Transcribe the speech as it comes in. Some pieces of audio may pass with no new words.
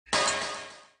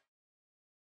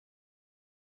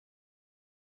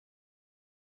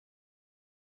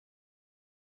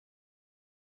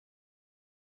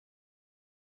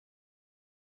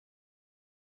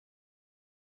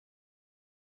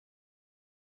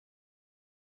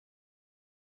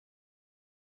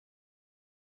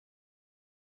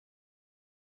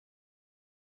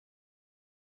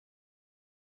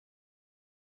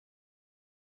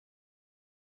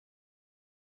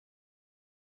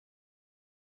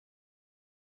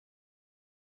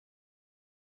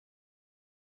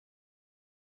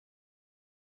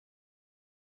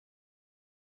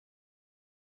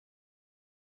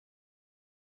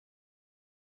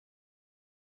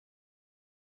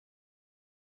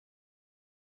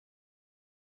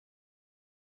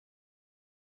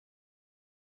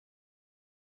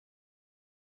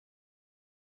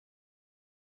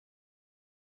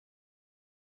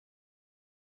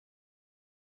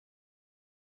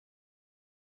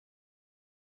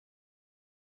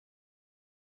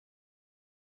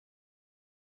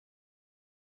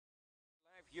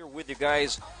Here with you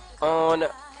guys on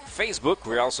Facebook.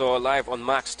 We're also live on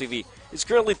Max TV. It's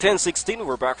currently 10:16.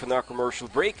 We're back from our commercial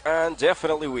break, and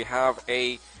definitely we have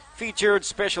a featured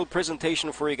special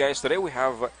presentation for you guys today. We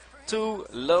have two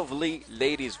lovely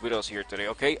ladies with us here today,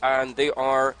 okay? And they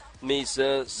are Miss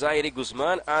Zaire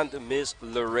Guzman and Miss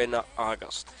Lorena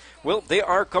August. Well, they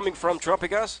are coming from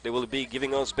Tropigas. They will be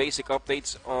giving us basic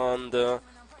updates on the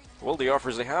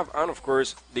offers they have, and of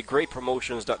course the great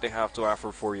promotions that they have to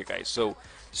offer for you guys. So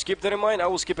just keep that in mind. I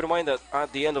will keep in mind that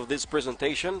at the end of this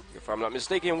presentation, if I'm not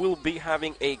mistaken, we'll be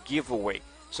having a giveaway.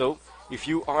 So if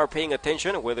you are paying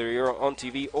attention, whether you're on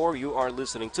TV or you are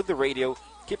listening to the radio,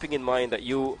 keeping in mind that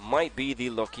you might be the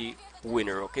lucky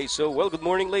winner. Okay, so well, good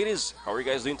morning, ladies. How are you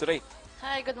guys doing today?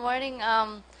 Hi, good morning.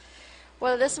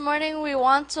 Well, this morning we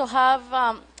want to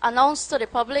have announced to the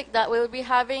public that we'll be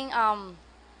having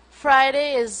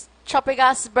Friday is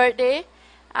Tropigas' birthday,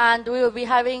 and we will be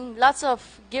having lots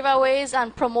of giveaways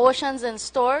and promotions in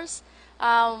stores.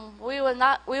 We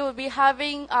will be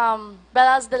having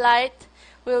Bella's Delight.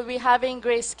 We will be having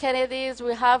Grace Kennedy's.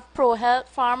 We have Pro Health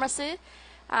Pharmacy,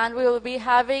 and we will be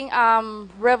having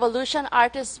Revolution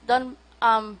Artist done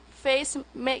face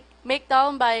make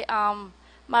down by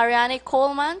Marianne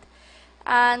Coleman,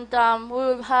 and we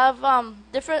will have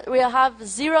We'll have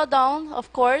zero down,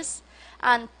 of course,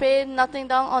 and pay nothing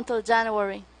down until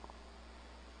January.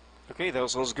 Okay, that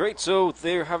sounds great. So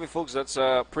there you have it, folks. That's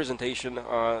a presentation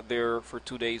there for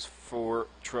 2 days for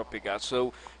Tropigas.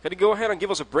 So can you go ahead and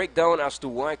give us a breakdown as to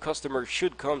why customers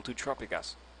should come to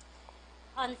Tropigas?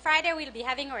 On Friday, we'll be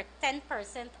having our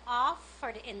 10% off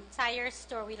for the entire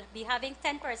store. We'll be having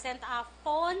 10% off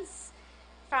phones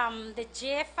from the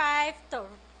J5 to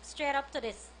straight up to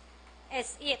this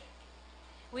S8.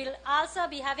 We'll also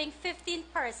be having 15%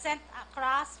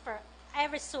 across for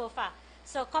every sofa.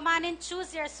 So come on and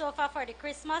choose your sofa for the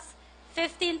Christmas,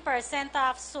 15%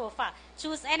 off sofa.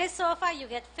 Choose any sofa, you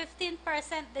get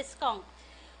 15% discount.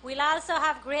 We'll also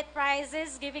have great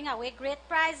prizes, giving away great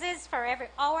prizes for every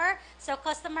hour. So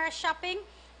customer shopping,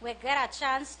 we get a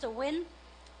chance to win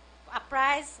a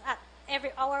prize at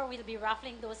every hour. We'll be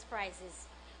raffling those prizes.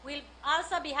 We'll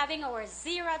also be having our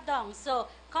zero down. So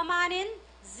come on in,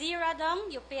 zero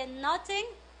down. You pay nothing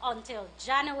until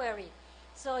January.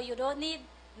 So you don't need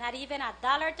not even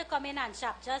 $1 to come in and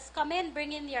shop. Just come in,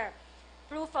 bring in your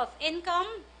proof of income,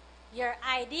 your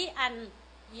ID, and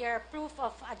your proof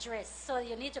of address. So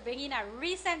you need to bring in a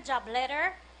recent job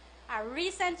letter, a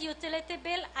recent utility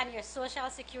bill, and your social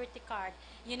security card.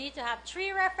 You need to have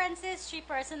 3 references, 3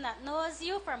 persons that knows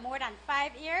you for more than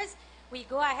 5 years. We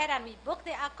go ahead and we book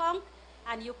the account,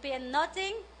 and you pay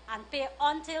nothing and pay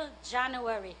until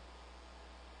January.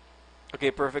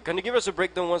 Okay, perfect. Can you give us a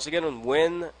breakdown once again on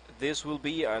when this will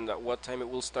be and at what time it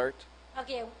will start?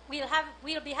 Okay,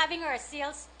 we'll be having our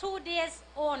sales 2 days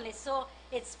only. So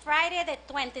it's Friday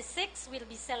the 26th. We'll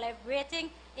be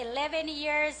celebrating 11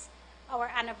 years,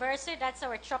 our anniversary. That's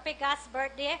our Tropigas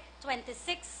birthday,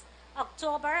 26th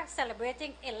October,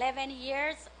 celebrating 11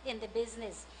 years in the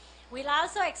business. We'll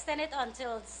also extend it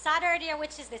until Saturday,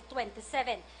 which is the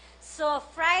 27th. So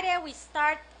Friday we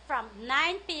start from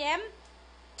 9 p.m.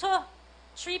 to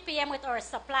 3 p.m. with our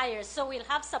suppliers. So we'll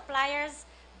have suppliers,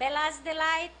 Bella's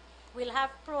Delight, we'll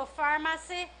have Pro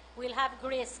Pharmacy, we'll have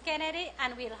Grace Kennedy,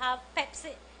 and we'll have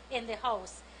Pepsi in the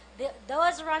house.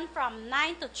 Those run from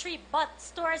 9 to 3, but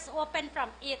stores open from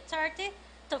 8:30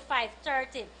 to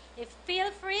 5:30.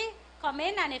 Feel free, come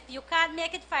in, and if you can't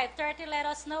make it 5:30, let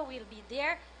us know. We'll be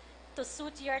there to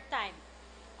suit your time.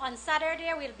 On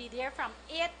Saturday, we'll be there from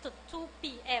 8 to 2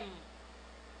 p.m.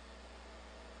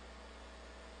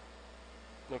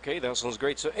 Okay, that sounds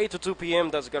great. So 8 to 2 p.m.,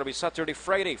 that's going to be Saturday,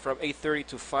 Friday from 8:30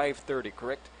 to 5:30,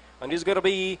 correct? And this is going to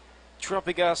be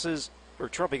Tropigas,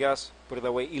 put it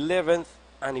that way, 11th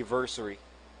anniversary.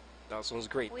 That sounds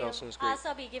great. We'll that sounds great.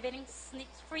 also be giving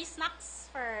free snacks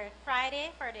for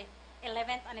Friday for the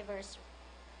 11th anniversary.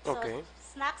 So Okay.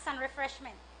 snacks and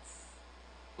refreshments.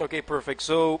 Okay, perfect.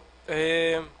 So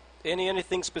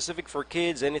anything specific for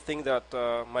kids, anything that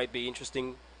might be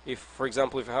interesting? If, for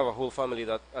example, if you have a whole family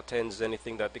that attends,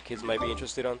 anything that the kids might be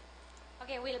interested on?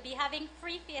 Okay, we'll be having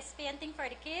free face painting for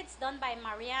the kids done by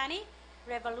Marianne,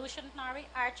 Revolutionary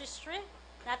Artistry.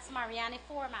 That's Marianne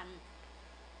Foreman.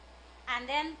 And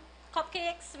then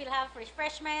cupcakes, we'll have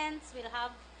refreshments, we'll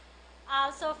have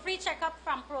also free checkup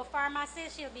from Pro Pharmacy.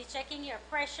 She'll be checking your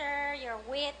pressure, your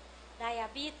weight,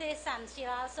 diabetes, and she'll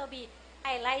also be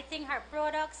highlighting her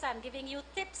products and giving you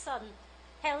tips on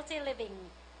healthy living.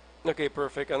 Okay,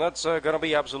 perfect. And that's going to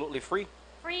be absolutely free?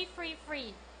 Free, free,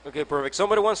 free. Okay, perfect.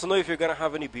 Somebody wants to know if you're going to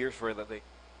have any beers for that day.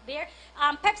 Beer?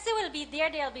 Pepsi will be there.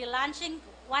 They'll be launching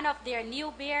one of their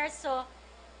new beers. So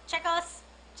check us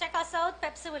out.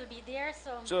 Pepsi will be there.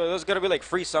 So there's gonna be like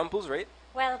free samples, right?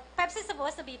 Well, Pepsi's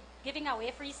supposed to be giving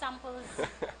away free samples.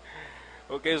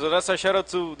 Okay, so that's a shout out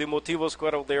to the Motivo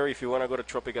squad out there. If you wanna go to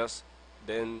Tropigas,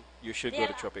 then you should go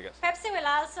to Tropigas. Pepsi will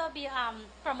also be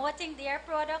promoting their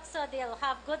products, so they'll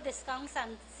have good discounts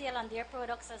and sale on their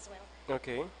products as well.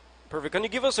 Okay, perfect. Can you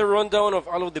give us a rundown of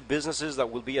all of the businesses that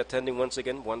will be attending once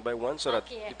again, one by one, so that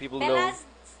the people know?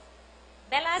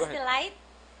 Bella's Delight.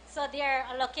 So they're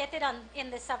located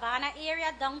in the Savannah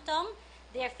area, downtown.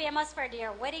 They're famous for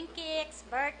their wedding cakes,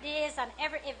 birthdays, and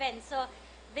every event. So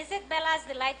visit Bella's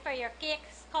Delight for your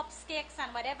cakes, cupcakes,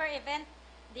 and whatever event.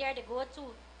 They are the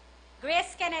go-to.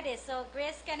 Grace Kennedy. So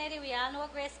Grace Kennedy, we all know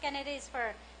Grace Kennedy is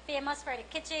famous for the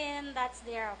kitchen. That's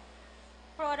their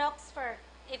products for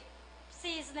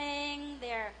seasoning,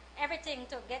 their everything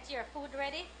to get your food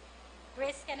ready.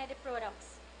 Grace Kennedy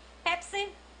products. Pepsi,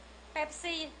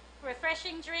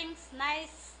 refreshing drinks,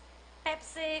 nice.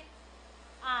 Pepsi.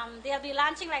 They'll be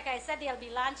launching, like I said, they'll be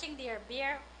launching their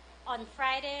beer on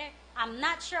Friday. I'm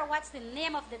not sure what's the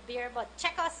name of the beer, but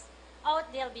check us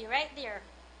out. They'll be right there.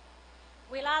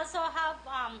 We'll also have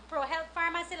Pro Health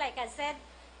Pharmacy, like I said.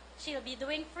 She'll be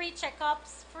doing free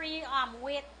checkups, free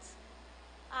weight,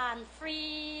 and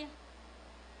free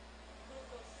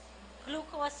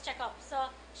glucose checkups. So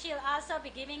she'll also be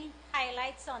giving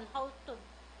highlights on how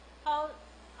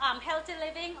healthy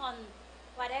living, on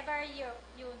whatever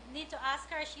you need to ask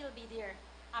her, she'll be there.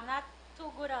 I'm not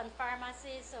too good on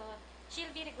pharmacy, so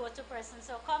she'll be the go-to person.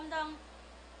 So come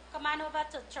on over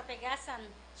to Tropigas, and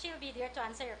she'll be there to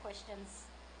answer your questions.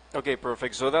 Okay,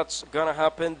 perfect. So that's gonna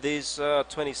happen this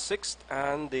 26th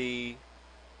and the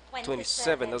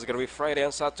 27th. That's gonna be Friday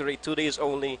and Saturday, 2 days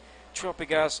only.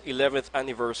 Tropigas 11th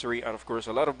anniversary, and of course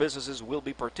a lot of businesses will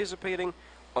be participating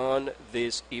on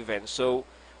this event. So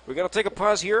we're gonna take a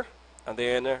pause here, and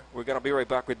then we're gonna be right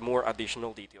back with more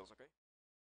additional details. Okay.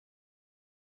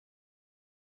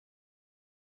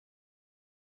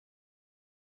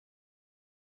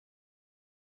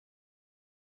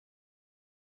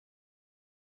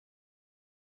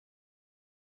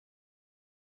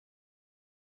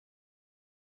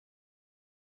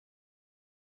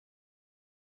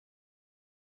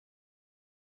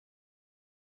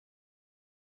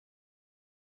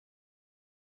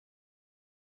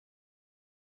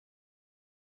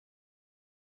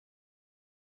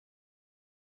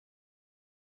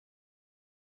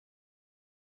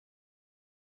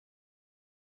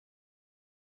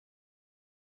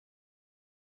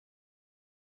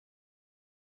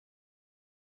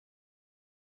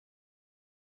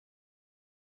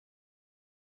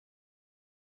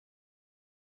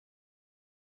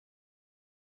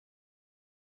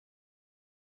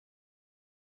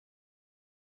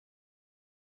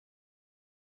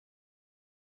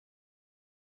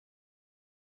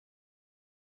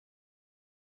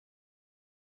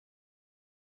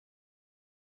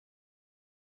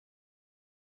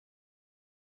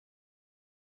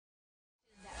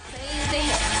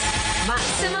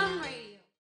 Maximum Radio.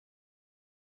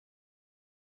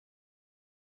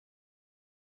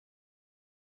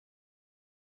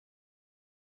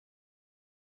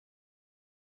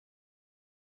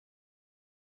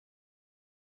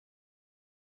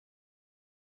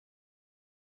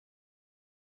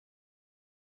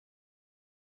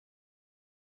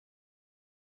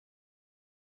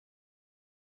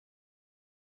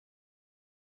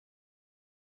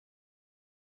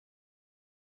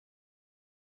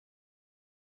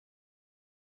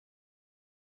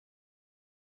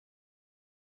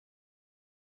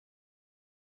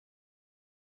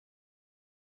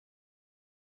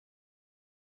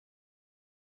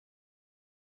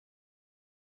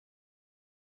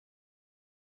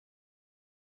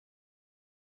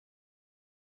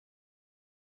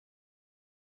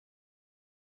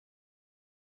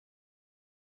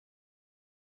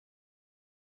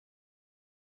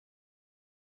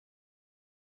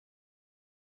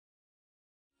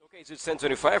 Okay, so it's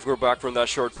 10:25. We're back from that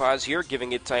short pause here,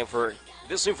 giving it time for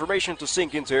this information to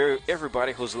sink into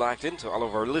everybody who's locked in, to all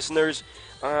of our listeners,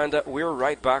 and we're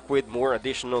right back with more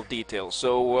additional details.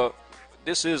 So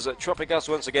this is Tropigas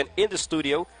once again in the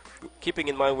studio. Keeping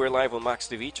in mind we're live on Max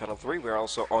TV, Channel 3. We're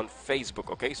also on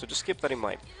Facebook, okay? So just keep that in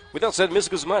mind. With that said, Ms.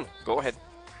 Guzman, go ahead.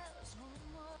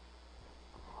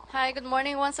 Hi, good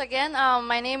morning once again.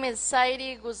 My name is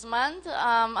Saidi Guzman.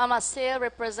 I'm a sales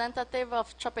representative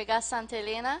of Tropigas Santa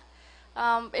Elena.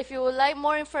 If you would like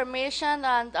more information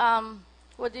and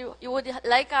you would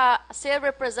like a sales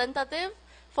representative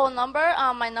phone number,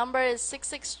 my number is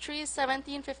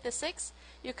 663-1756.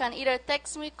 You can either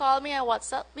text me, call me, or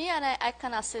WhatsApp me, and I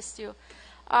can assist you.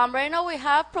 Right now we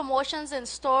have promotions in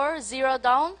store, zero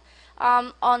down.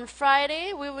 On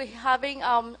Friday, we will be having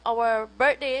our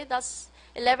birthday, that's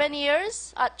 11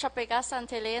 years at Tropigas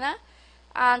and Elena.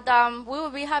 And we will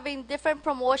be having different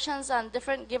promotions and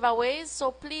different giveaways.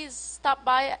 So please stop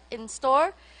by in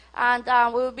store. And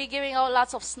we will be giving out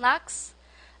lots of snacks.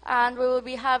 And we will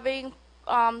be having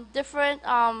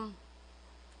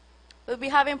we'll be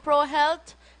having Pro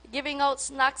Health giving out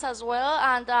snacks as well.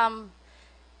 And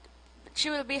she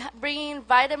will be bringing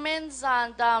vitamins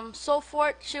and so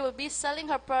forth. She will be selling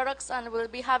her products and will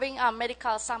be having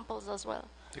medical samples as well.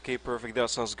 Okay, perfect. That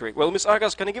sounds great. Well, Miss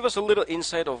Agas, can you give us a little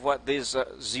insight of what this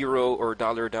zero or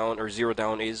dollar down or zero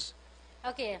down is?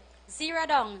 Okay, zero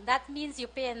down. That means you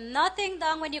pay nothing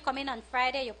down when you come in on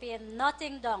Friday. You pay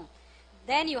nothing down.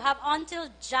 Then you have until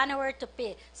January to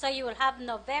pay. So you will have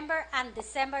November and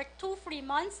December, 2 free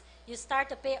months. You start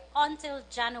to pay until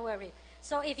January.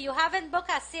 So if you haven't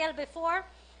booked a sale before,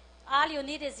 all you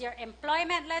need is your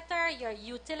employment letter, your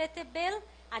utility bill,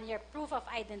 and your proof of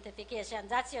identification.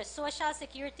 That's your social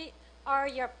security or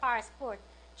your passport.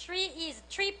 3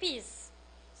 P's.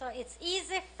 So it's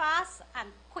easy, fast, and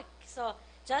quick. So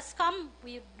just come.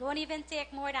 We don't even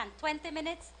take more than 20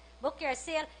 minutes. Book your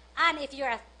sale. And if you're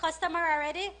a customer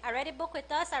already booked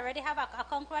with us, already have an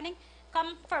account running,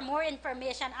 come for more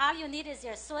information. All you need is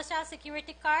your social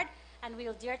security card, and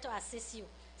we'll dare to assist you.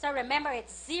 So remember,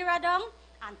 it's zero down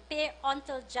and pay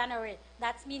until January.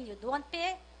 That means you don't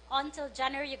pay until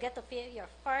January. You get to pay your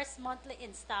first monthly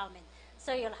installment.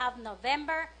 So you'll have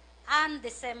November and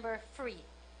December free.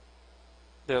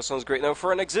 That sounds great. Now,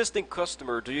 for an existing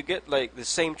customer, do you get like the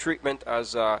same treatment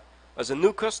as a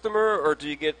new customer, or do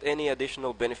you get any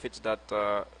additional benefits that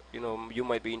you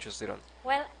might be interested in?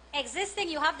 Well, existing,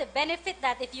 you have the benefit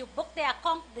that if you book the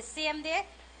account the same day,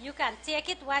 you can take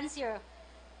it once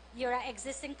you're an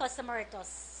existing customer with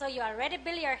us. So you already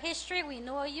build your history. We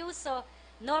know you, so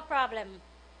no problem.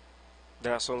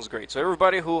 That sounds great. So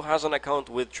everybody who has an account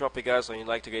with Tropigas and you'd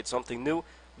like to get something new,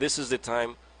 this is the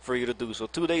time for you to do so.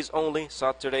 2 days only,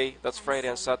 Saturday, that's Friday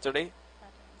and Saturday.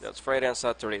 That's Friday and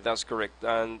Saturday, that's correct.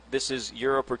 And this is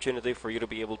your opportunity for you to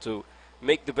be able to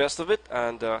make the best of it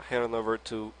and head on over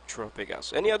to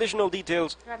Tropigas. Any additional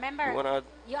details? Remember,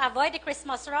 you avoid the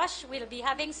Christmas rush. We'll be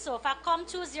having sofa. Come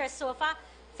choose your sofa.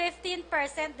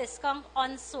 15% discount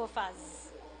on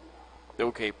sofas.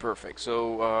 Okay, perfect.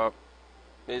 So,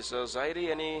 Ms.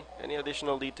 Zaidi, any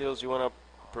additional details you want to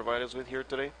provide us with here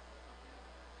today?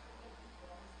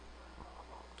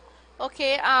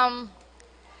 Okay,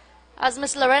 as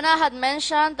Ms. Lorena had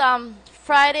mentioned,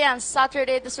 Friday and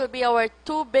Saturday, this will be our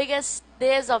 2 biggest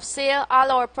days of sale.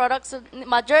 All our products,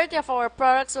 majority of our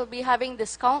products will be having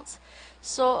discounts.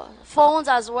 So phones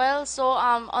as well. So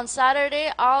on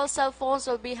Saturday, all cell phones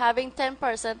will be having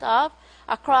 10% off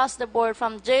across the board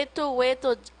from J2 way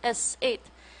to S8.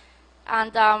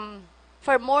 And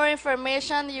for more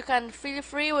information, you can feel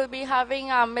free. We'll be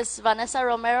having Ms. Vanessa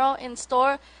Romero in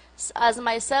store as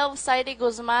myself, Saidi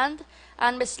Guzman,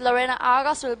 and Ms. Lorena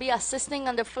Agas will be assisting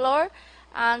on the floor.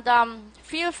 And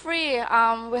feel free.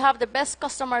 We have the best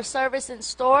customer service in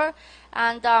store.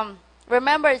 And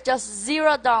remember, it's just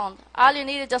zero down. All you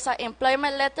need is just an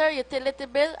employment letter, utility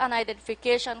bill, and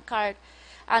identification card.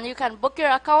 And you can book your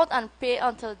account and pay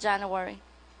until January.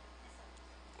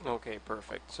 Okay,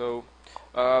 perfect. So,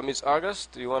 Ms.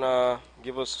 August, do you want to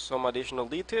give us some additional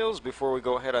details before we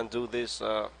go ahead and do this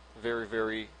very,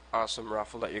 very awesome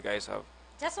raffle that you guys have?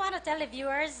 Just want to tell the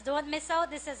viewers, don't miss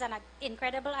out. This is an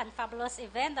incredible and fabulous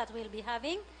event that we'll be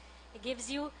having. It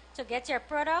gives you to get your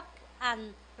product.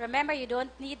 And remember, you don't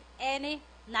need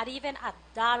not even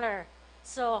 $1.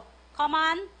 So come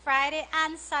on, Friday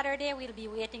and Saturday, we'll be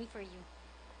waiting for you.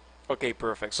 Okay,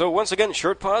 perfect. So once again,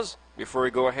 short pause before we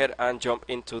go ahead and jump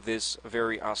into this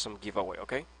very awesome giveaway,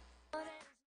 okay?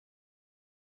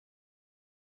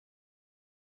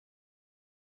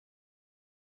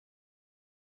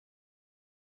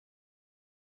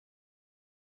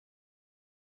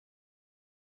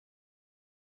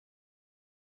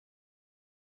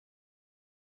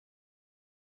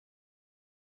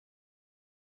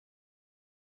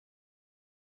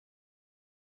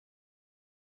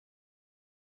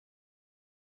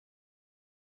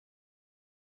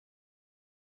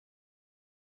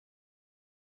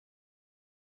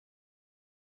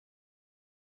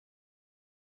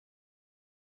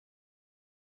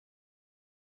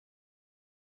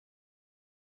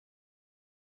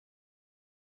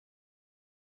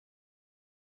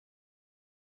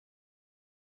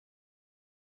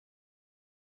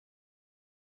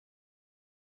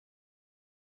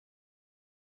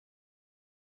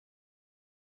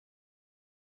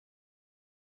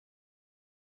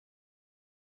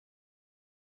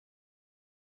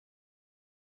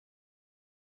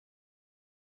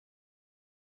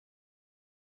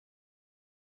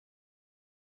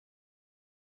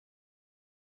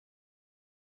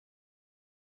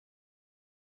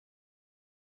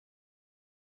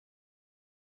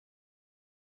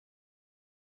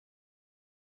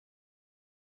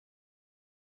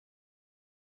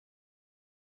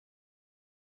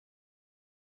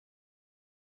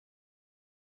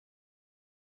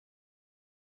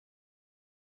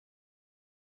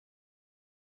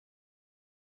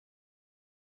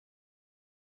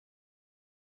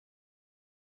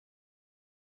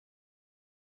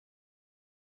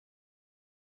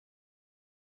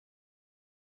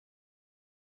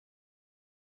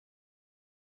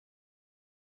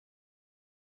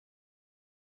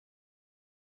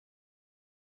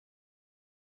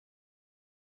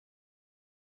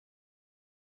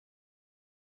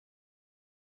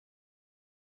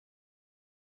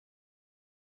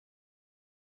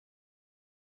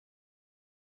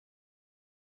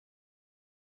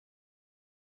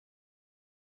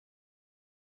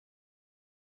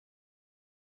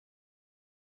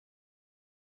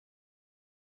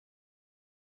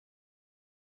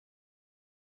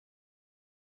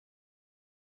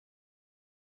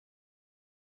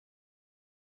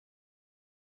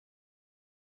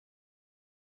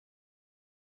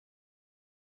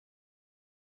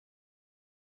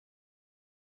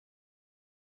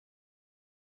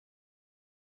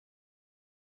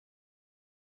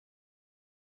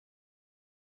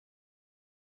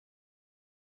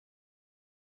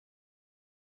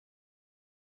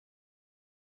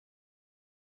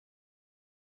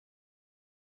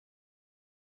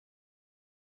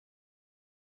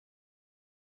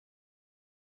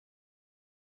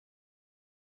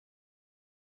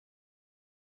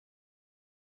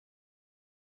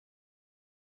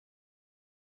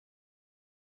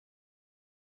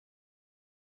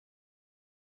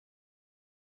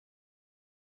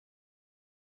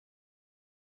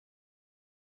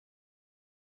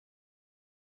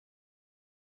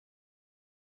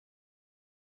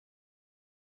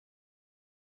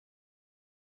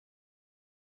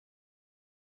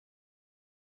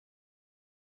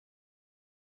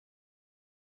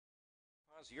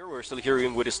 Here we're still here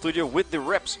in with the studio with the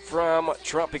reps from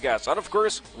Tropigas, and of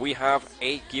course we have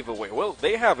a giveaway. Well,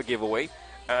 they have a giveaway,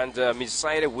 and Ms.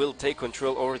 Saida will take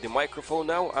control over the microphone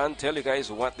now and tell you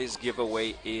guys what this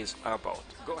giveaway is about.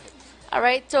 Go ahead. All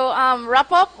right, to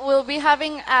wrap up, we'll be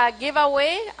having a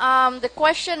giveaway. The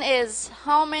question is,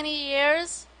 how many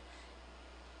years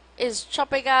is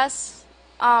Tropigas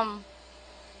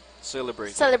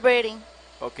celebrating?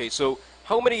 Okay, so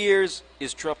how many years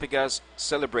is Tropigas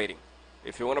celebrating?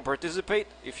 If you want to participate,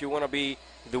 if you want to be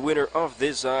the winner of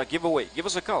this giveaway, give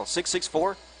us a call,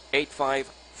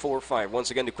 664-8545.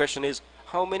 Once again, the question is,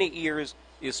 how many years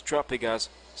is Tropigas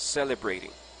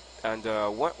celebrating? And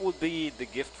what would be the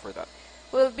gift for that?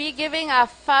 We'll be giving a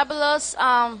fabulous,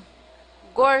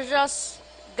 gorgeous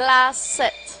glass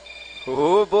set.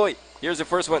 Oh boy, here's the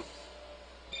first one.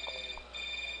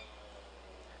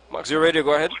 Max, you ready to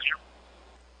go ahead?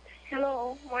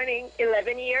 Hello, morning.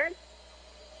 11 years?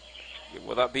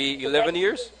 Will that be 11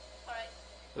 years?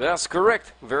 That's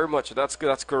correct. Very much. That's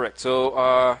correct. So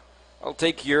I'll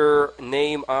take your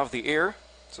name off the air.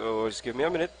 So just give me a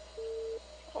minute.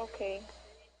 Okay.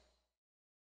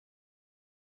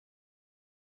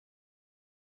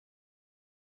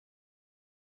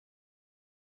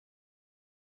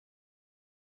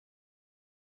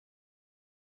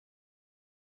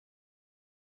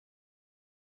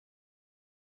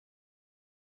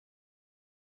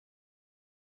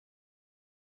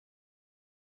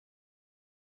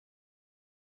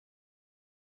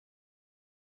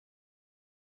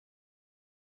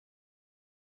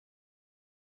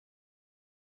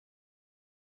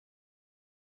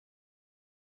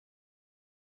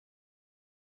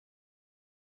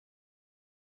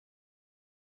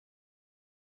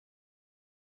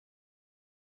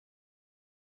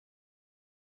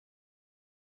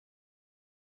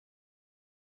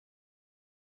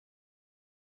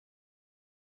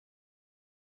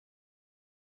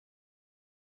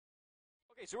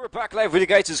 Okay, so we're back live with you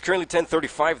guys. It's currently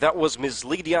 10:35. That was Ms.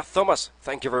 Lydia Thomas.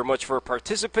 Thank you very much for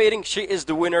participating. She is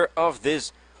the winner of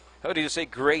this, how do you say,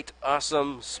 great,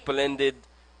 awesome, splendid...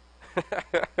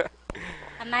 A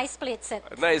nice plate set.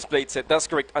 A nice plate set, that's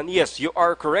correct. And yes, you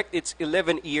are correct. It's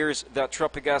 11 years that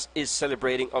Tropigas is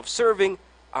celebrating of serving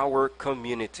our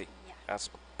community. Yeah. That's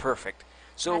perfect.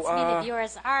 So, that's mean the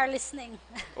viewers are listening.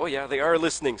 Oh yeah, they are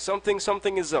listening. Something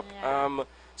is up. Yeah.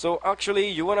 So actually,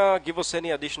 you want to give us any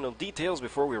additional details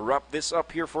before we wrap this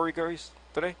up here for you guys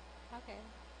today? Okay.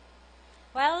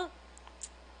 Well,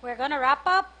 we're going to wrap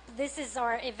up. This is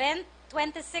our event,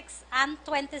 26th and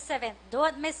 27th.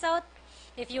 Don't miss out.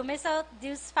 If you miss out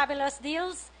these fabulous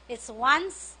deals, it's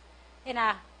once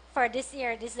for this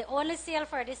year. This is the only sale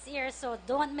for this year, so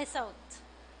don't miss out.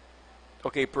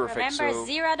 Okay, perfect. Remember, so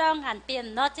zero down and pay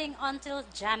nothing until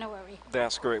January.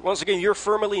 That's great. Once again, you're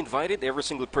firmly invited. Every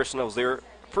single person out there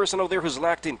who's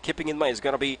locked in, keeping in mind, it's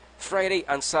going to be Friday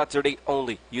and Saturday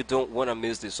only. You don't want to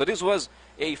miss this. So this was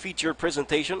a featured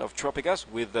presentation of Tropigas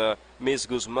with Ms.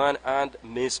 Guzman and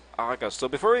Ms. Agas. So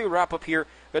before we wrap up here,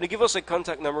 going to give us a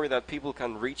contact number that people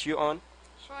can reach you on?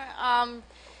 Sure.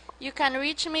 You can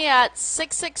reach me at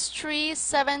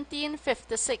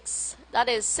 663-1756. That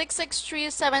is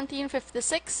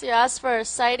 663-1756. You ask for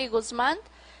Saidi Guzman,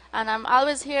 and I'm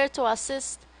always here to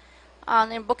assist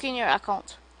in booking your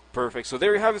account. Perfect. So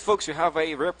there you have it, folks. You have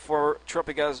a rep for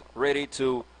Tropigas ready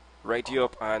to write you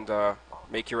up and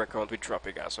make your account with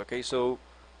Tropigas. Okay, so...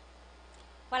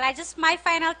 Well, my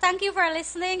final thank you for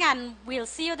listening, and we'll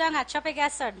see you down at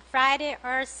Tropigas on Friday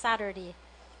or Saturday.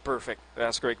 Perfect.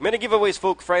 That's great. Many giveaways,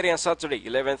 folks. Friday and Saturday,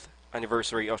 11th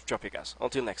anniversary of Tropigas.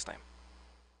 Until next time.